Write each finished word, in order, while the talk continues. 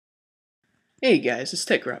Hey guys, it's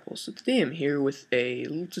TechGrapple. So today I'm here with a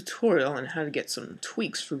little tutorial on how to get some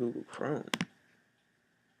tweaks for Google Chrome. What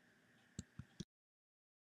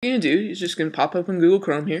you're going to do is just going to pop open Google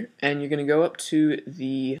Chrome here, and you're going to go up to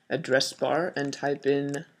the address bar and type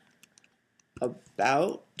in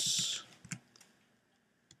about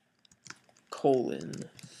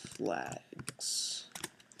flags.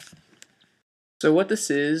 So what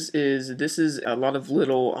this is a lot of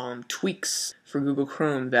little tweaks for Google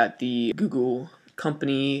Chrome that the Google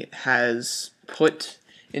company has put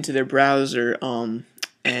into their browser,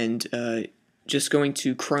 and just going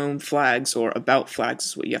to Chrome flags or about flags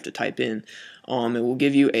is what you have to type in. It will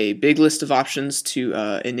give you a big list of options to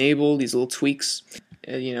enable these little tweaks.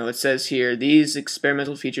 It says here, these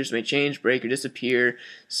experimental features may change, break, or disappear,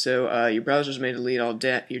 so your browsers may delete all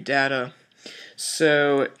your data.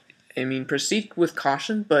 So, I mean, proceed with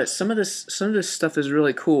caution, but some of this stuff is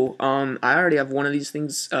really cool. I already have one of these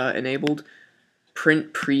things enabled.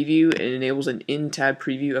 Print preview. It enables an in-tab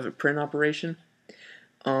preview of a print operation.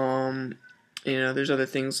 There's other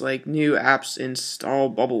things like new apps install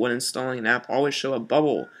bubble. When installing an app, always show a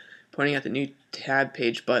bubble pointing at the new tab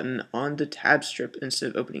page button on the tab strip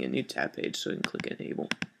instead of opening a new tab page. So you can click enable.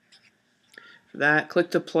 For that,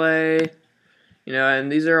 click to play.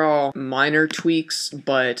 And these are all minor tweaks,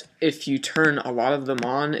 but if you turn a lot of them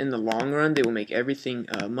on in the long run, they will make everything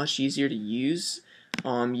much easier to use.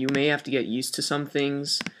 You may have to get used to some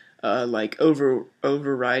things, like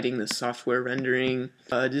overriding the software rendering,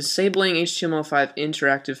 disabling HTML5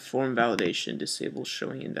 interactive form validation, disables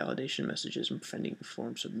showing invalidation messages, and preventing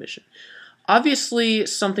form submission. Obviously,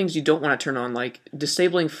 some things you don't want to turn on, like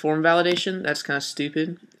disabling form validation. That's kind of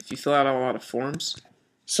stupid if you fill out a lot of forms.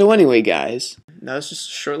 So anyway, guys, that was just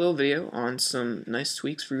a short little video on some nice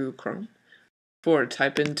tweaks for Google Chrome.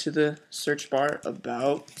 Type into the search bar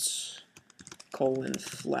about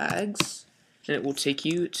flags, and it will take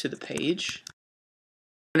you to the page.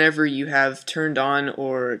 Whenever you have turned on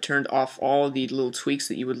or turned off all the little tweaks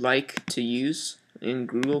that you would like to use in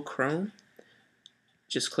Google Chrome,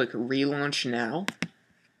 just click relaunch now,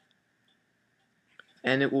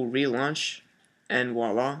 and it will relaunch, and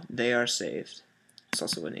voila, they are saved. It's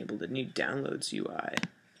also enabled a new downloads UI.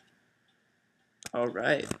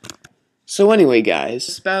 Alright. So anyway, guys,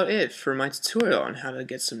 that's about it for my tutorial on how to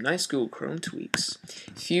get some nice Google Chrome tweaks.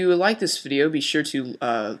 If you like this video, be sure to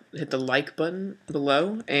hit the like button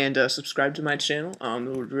below and subscribe to my channel.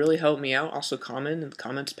 It would really help me out. Also comment in the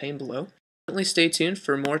comments pane below. Definitely stay tuned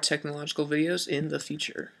for more technological videos in the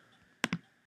future.